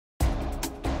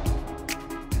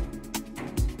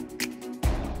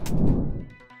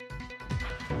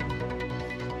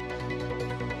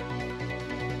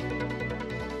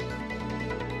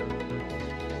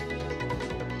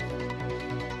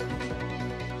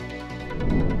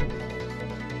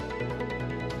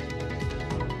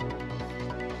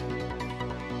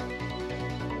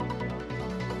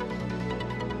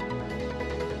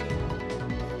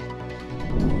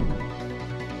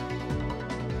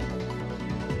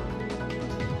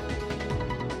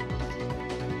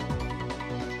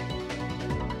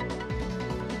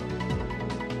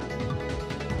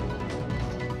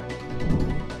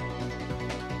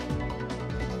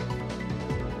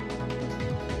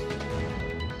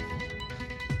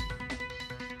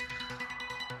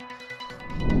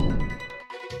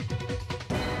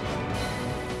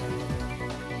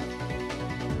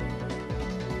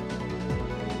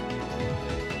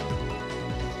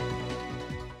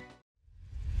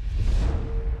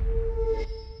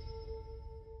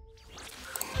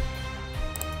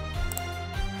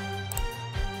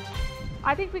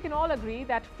I think we can all agree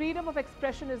that freedom of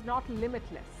expression is not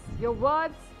limitless. Your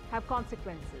words have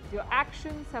consequences, your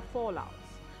actions have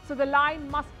fallouts. So the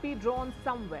line must be drawn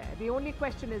somewhere. The only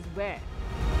question is where.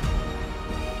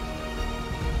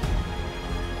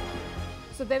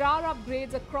 So there are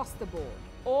upgrades across the board.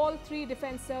 All three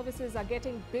defense services are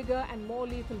getting bigger and more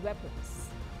lethal weapons.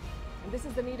 And this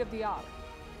is the need of the hour.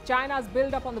 China's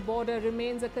build-up on the border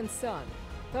remains a concern,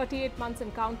 38 months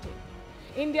and counting.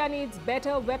 India needs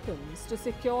better weapons to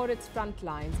secure its front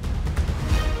lines.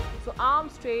 So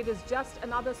arms trade is just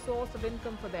another source of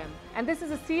income for them. And this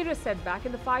is a serious setback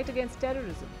in the fight against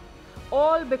terrorism.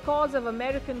 All because of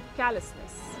American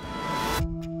callousness.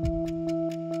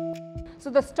 So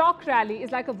the stock rally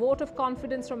is like a vote of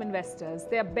confidence from investors.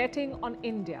 They are betting on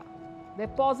India. They're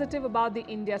positive about the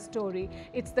India story.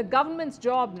 It's the government's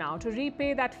job now to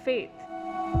repay that faith.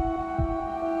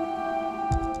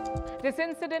 This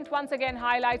incident once again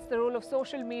highlights the role of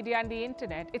social media and the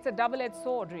internet. It's a double-edged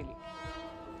sword, really.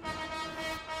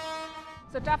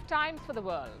 So tough times for the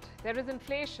world. There is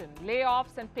inflation,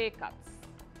 layoffs and pay cuts.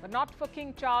 But not for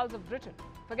King Charles of Britain.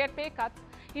 Forget pay cuts.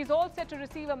 He's all set to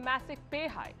receive a massive pay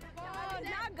hike.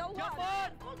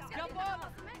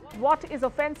 What is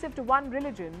offensive to one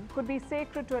religion could be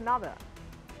sacred to another.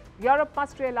 Europe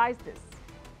must realize this.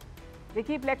 They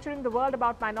keep lecturing the world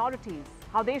about minorities,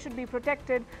 how they should be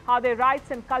protected, how their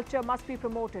rights and culture must be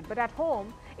promoted. But at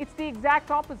home, it's the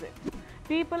exact opposite.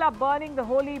 People are burning the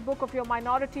holy book of your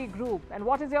minority group. And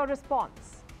what is your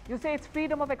response? You say it's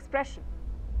freedom of expression.